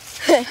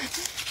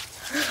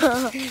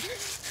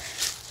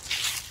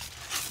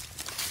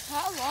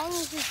 How long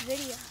is this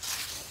video?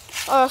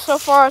 So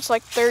far it's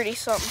like 30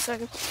 something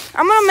seconds.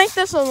 I'm gonna make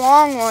this a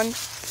long one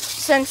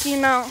since, you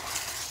know,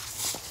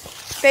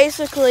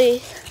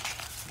 basically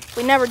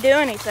we never do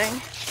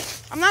anything.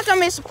 I'm not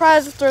gonna be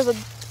surprised if there's a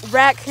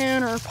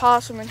raccoon or a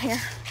possum in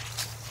here.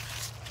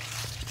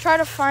 Try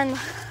to find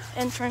the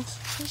entrance.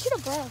 You should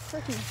have brought a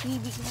freaking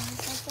BB gun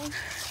or something.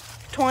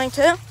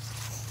 22.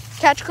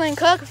 Catch, clean,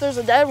 cook if there's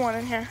a dead one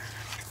in here.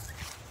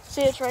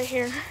 See, it's right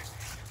here.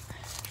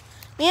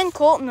 Me and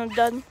Colton have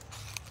done.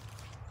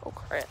 Oh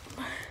crap.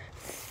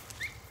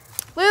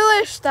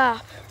 Lulu,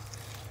 stop.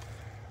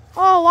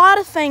 Oh, a lot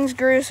of things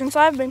grew since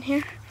I've been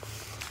here.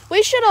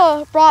 We should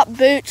have brought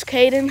boots,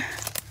 Caden.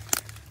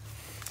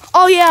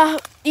 Oh yeah,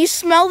 you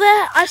smell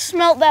that? I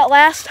smelled that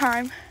last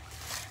time.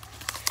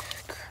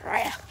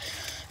 Crap.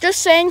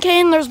 Just saying,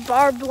 Caden, there's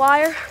barbed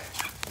wire.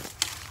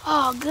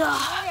 Oh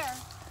god. Where?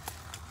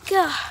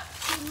 God.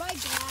 Dude, my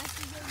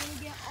glasses are gonna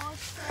get all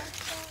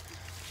scratched up.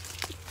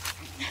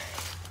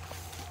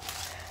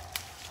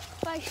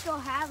 If I still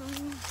have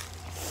them.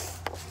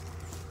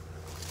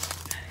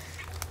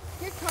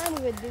 You're kind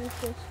of a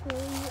doofus for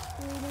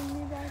leading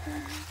me back in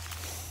here.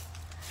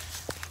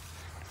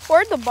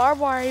 Where'd the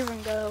barbed wire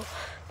even go?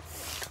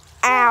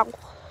 Ow.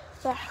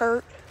 That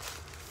hurt.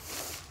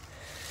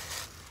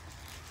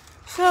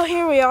 So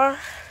here we are.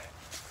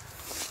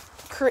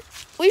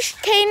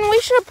 Caden, we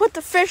should have put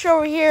the fish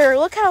over here.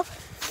 Look how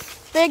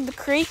big the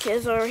creek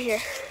is over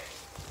here.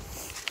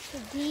 So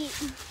deep.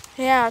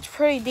 Yeah, it's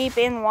pretty deep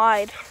and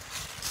wide.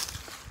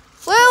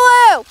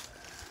 Lulu!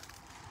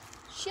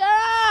 Shut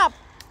up!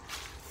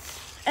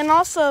 And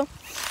also,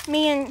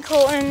 me and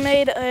Colton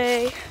made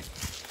a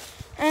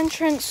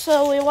entrance,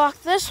 so we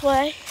walk this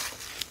way.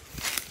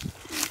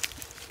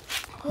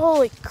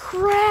 Holy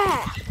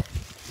crap!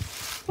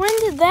 When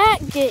did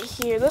that get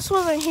here? This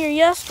wasn't here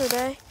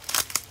yesterday.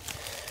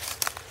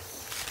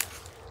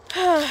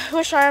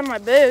 Wish I had my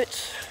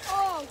boots.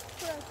 Oh,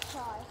 frick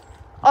tie.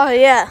 Oh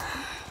yeah.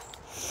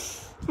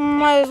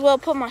 Might as well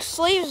put my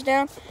sleeves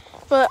down.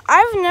 But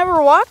I've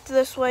never walked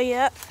this way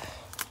yet.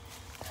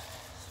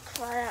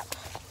 Crap.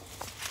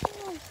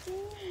 Oh,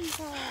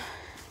 damn.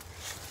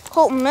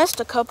 Colton missed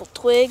a couple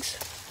twigs.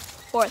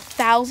 Or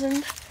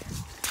 1,000.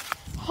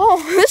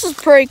 Oh, this is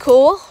pretty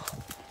cool.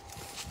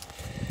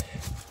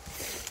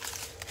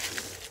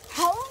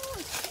 How long ago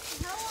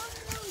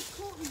was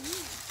Colton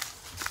here?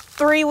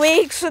 3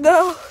 weeks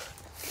ago.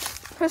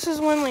 This is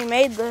when we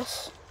made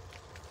this.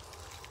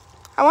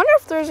 I wonder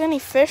if there's any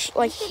fish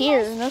like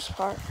here in this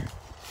part.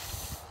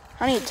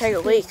 I need to take a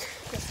leak.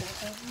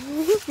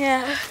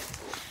 Yeah.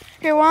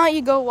 Here, why don't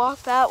you go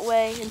walk that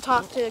way and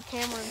talk to the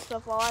camera and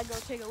stuff while I go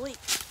take a leak.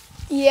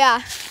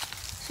 Yeah.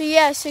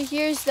 So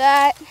here's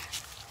that.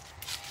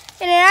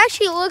 And it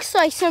actually looks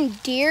like some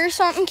deer or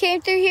something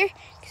came through here.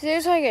 Because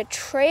there's like a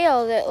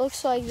trail that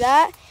looks like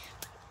that.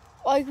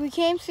 Like we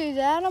came through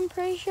that, I'm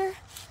pretty sure.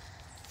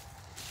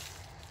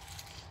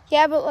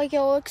 Yeah, but like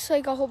it looks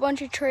like a whole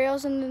bunch of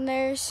trails and then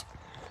there's...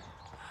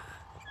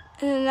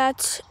 And then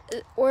that's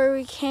where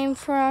we came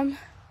from.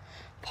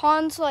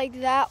 Ponds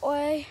like that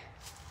way.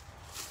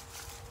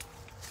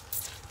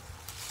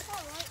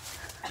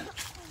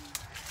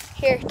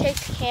 Here, take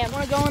the cam.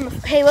 Wanna go in the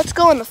hey, let's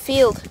go in the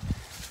field.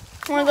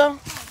 Wanna go?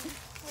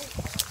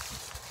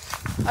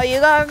 Oh, you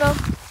gotta go.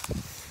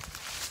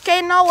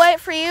 Caden, I'll wait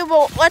for you,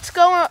 but let's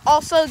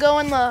also go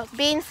in the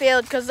bean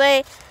field because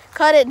they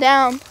cut it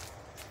down.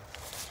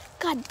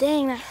 God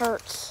dang, that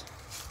hurts.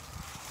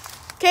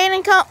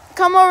 Caden,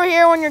 come over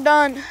here when you're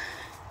done.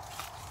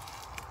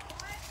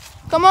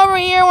 Come over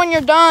here when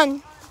you're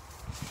done.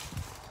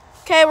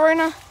 Okay, we're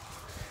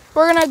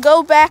gonna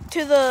go back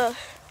to the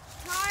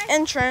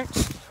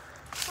entrance.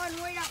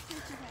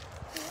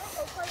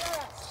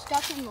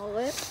 Stuck in the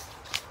lip.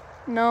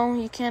 No,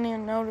 you can't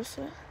even notice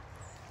it.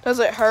 Does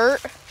it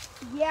hurt?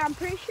 Yeah, I'm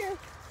pretty sure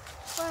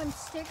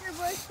sticker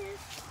bushes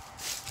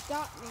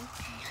got me.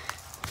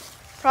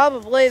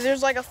 Probably.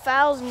 There's like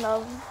 1,000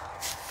 of them.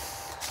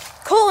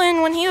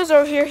 Colin, when he was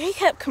over here, he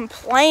kept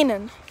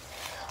complaining.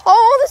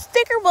 Oh, the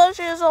sticker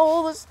bushes.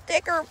 Oh, the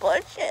sticker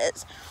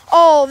bushes.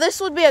 Oh, this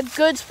would be a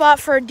good spot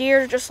for a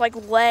deer to just like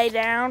lay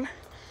down.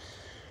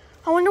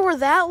 I wonder where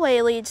that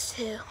way leads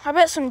to. I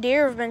bet some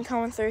deer have been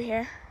coming through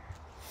here.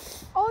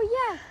 Oh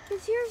yeah,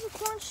 because here's a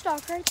corn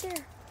stalk right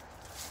there.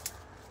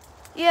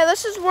 Yeah,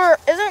 this is where,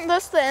 isn't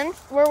this the end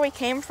where we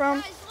came from?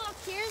 Guys, look,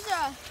 here's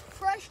a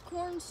fresh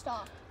corn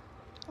stalk.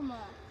 Come on.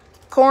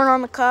 Corn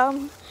on the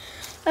cob.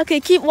 Okay,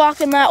 keep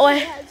walking that way.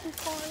 Had some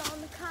corn on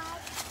the cob.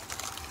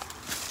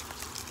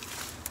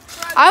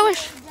 I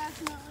wish.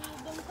 Definitely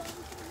have been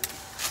coming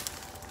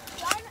through.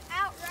 Drive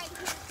out right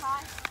here,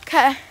 Ty.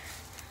 Okay.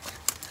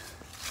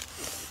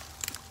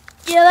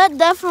 Yeah, that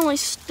definitely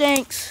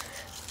stinks.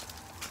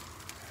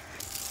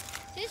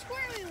 Is this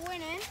where we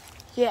went in?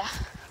 Yeah.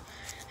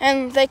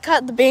 And they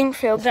cut the bean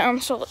field down,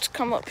 so let's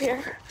come up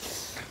here.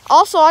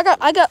 Also,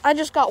 I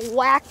just got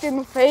whacked in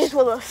the face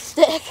with a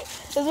stick.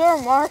 Is there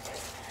a mark?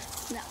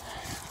 No.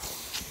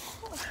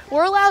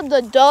 We're allowed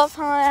to dove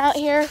hunt out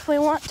here if we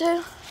want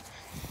to.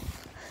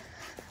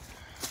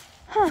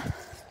 Huh.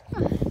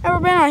 Ever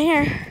been out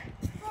here?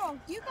 Bro,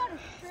 you got a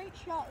straight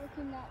shot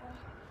looking that way.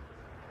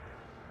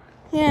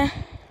 Yeah.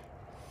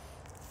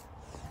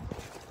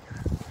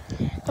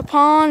 The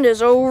pond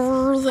is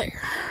over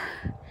there.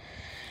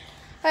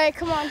 Alright,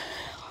 come on.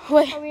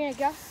 Wait. Are we gonna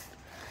go?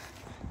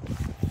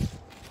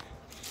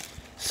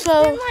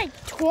 So, It's been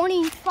like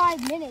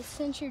 25 minutes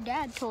since your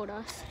dad told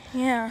us.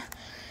 yeah.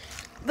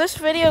 This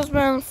video's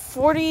been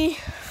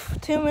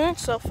 42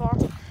 minutes so far.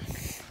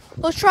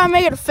 Let's try and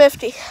make it a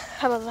 50.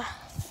 How about that?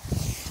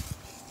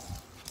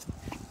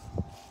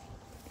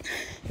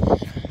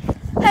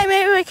 Hey,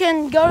 maybe we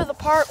can go to the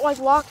park, like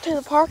walk to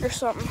the park or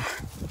something.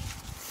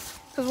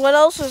 Because what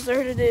else is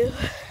there to do?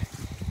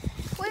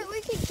 Wait,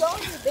 we could go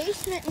in the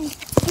basement and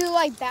do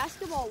like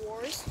basketball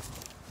wars.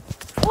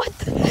 What?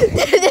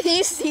 Did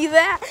you see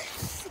that?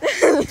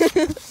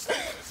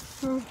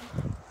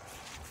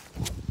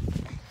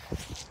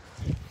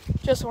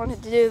 Just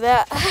wanted to do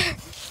that.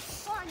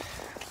 Fun.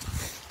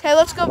 Okay,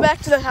 let's go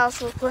back to the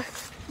house real quick.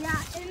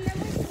 Yeah, and then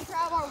we can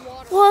grab our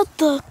water. What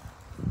the?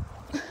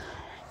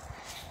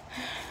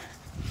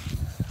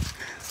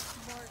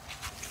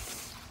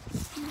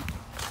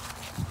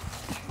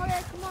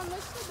 Okay, come on,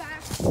 let's go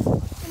back.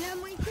 And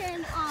then we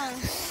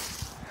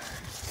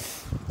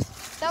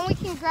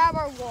can grab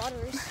our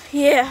waters.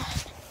 Yeah.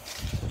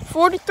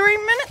 43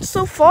 minutes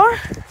so far.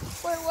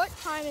 Wait, what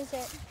time is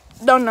it?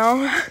 Don't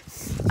know.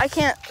 I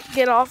can't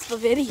get off the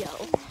video.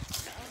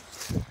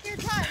 Here,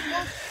 Ty,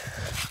 go.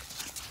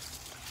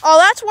 Oh,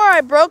 that's where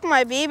I broke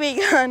my BB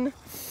gun.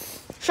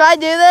 Should I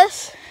do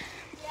this?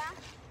 Yeah.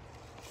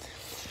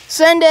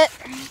 Send it.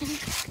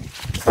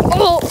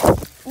 Oh,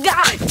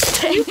 God.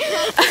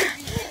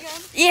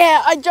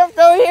 Yeah, I jumped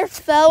over here,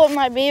 fell with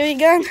my BB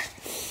gun.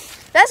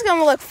 That's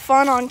gonna look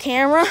fun on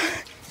camera.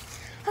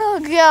 Oh,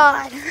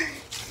 God.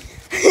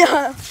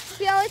 Yeah.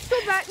 Yeah, let's go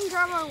back and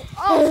grab our...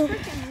 Oh,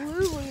 freaking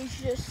Lulu's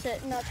just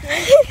sitting up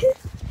here.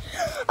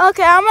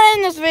 Okay, I'm gonna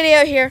end this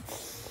video here.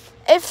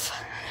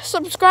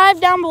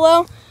 Subscribe down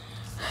below,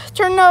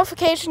 turn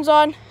notifications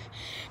on,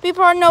 be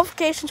part of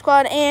Notification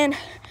Squad, and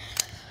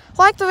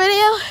like the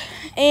video,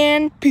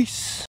 and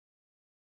peace.